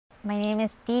My name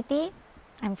is Titi.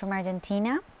 I'm from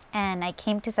Argentina, and I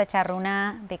came to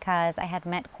Sacharuna because I had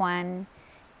met Juan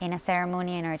in a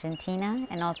ceremony in Argentina,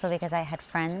 and also because I had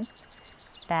friends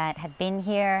that had been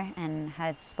here and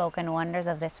had spoken wonders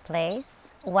of this place.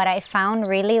 What I found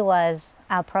really was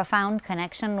a profound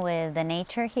connection with the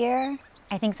nature here.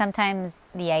 I think sometimes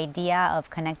the idea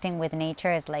of connecting with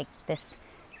nature is like this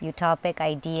utopic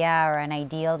idea or an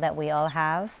ideal that we all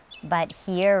have. But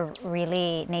here,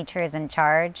 really, nature is in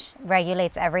charge,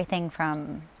 regulates everything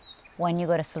from when you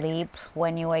go to sleep,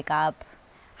 when you wake up,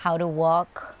 how to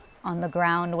walk on the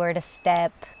ground, where to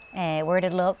step, where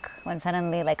to look when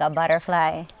suddenly like a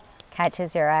butterfly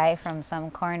catches your eye from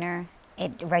some corner.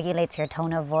 It regulates your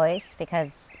tone of voice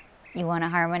because you want to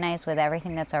harmonize with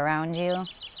everything that's around you.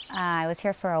 I was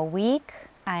here for a week.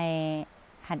 I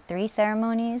had 3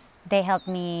 ceremonies. They helped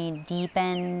me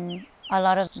deepen a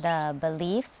lot of the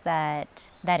beliefs that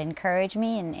encourage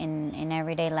me in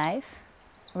everyday life,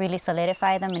 really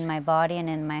solidify them in my body and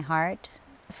in my heart.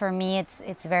 For me,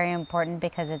 it's very important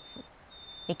because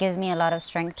it gives me a lot of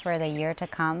strength for the year to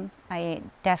come. I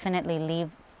definitely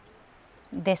leave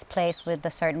this place with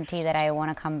the certainty that I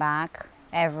want to come back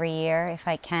every year if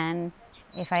I can,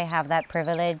 if I have that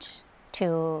privilege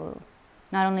to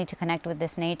not only to connect with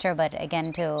this nature, but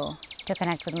again to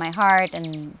connect with my heart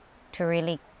and to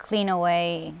really clean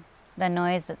away the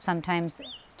noise that sometimes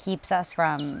keeps us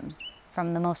from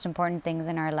the most important things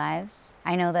in our lives.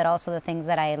 I know that also the things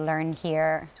that I learn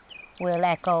here will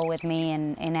echo with me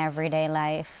in everyday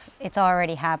life. It's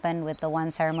already happened with the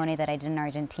one ceremony that I did in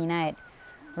Argentina. It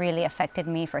really affected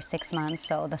me for 6 months.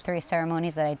 So the 3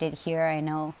 ceremonies that I did here, I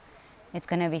know it's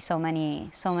going to be so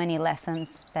many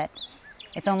lessons that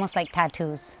it's almost like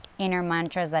tattoos, inner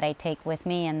mantras that I take with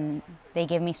me, and they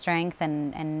give me strength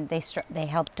and they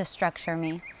help to structure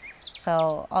me.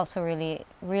 So also really,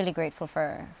 really grateful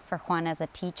for Juan as a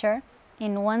teacher.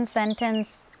 In one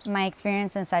sentence, my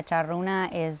experience in Sacharuna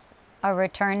is a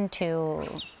return to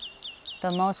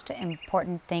the most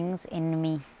important things in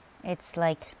me. It's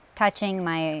like touching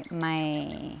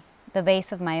the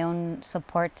base of my own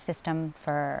support system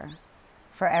for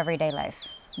everyday life.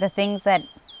 The things that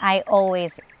I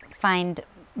always find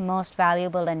most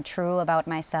valuable and true about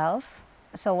myself.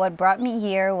 So what brought me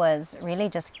here was really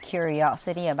just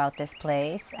curiosity about this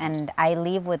place, and I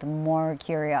leave with more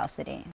curiosity.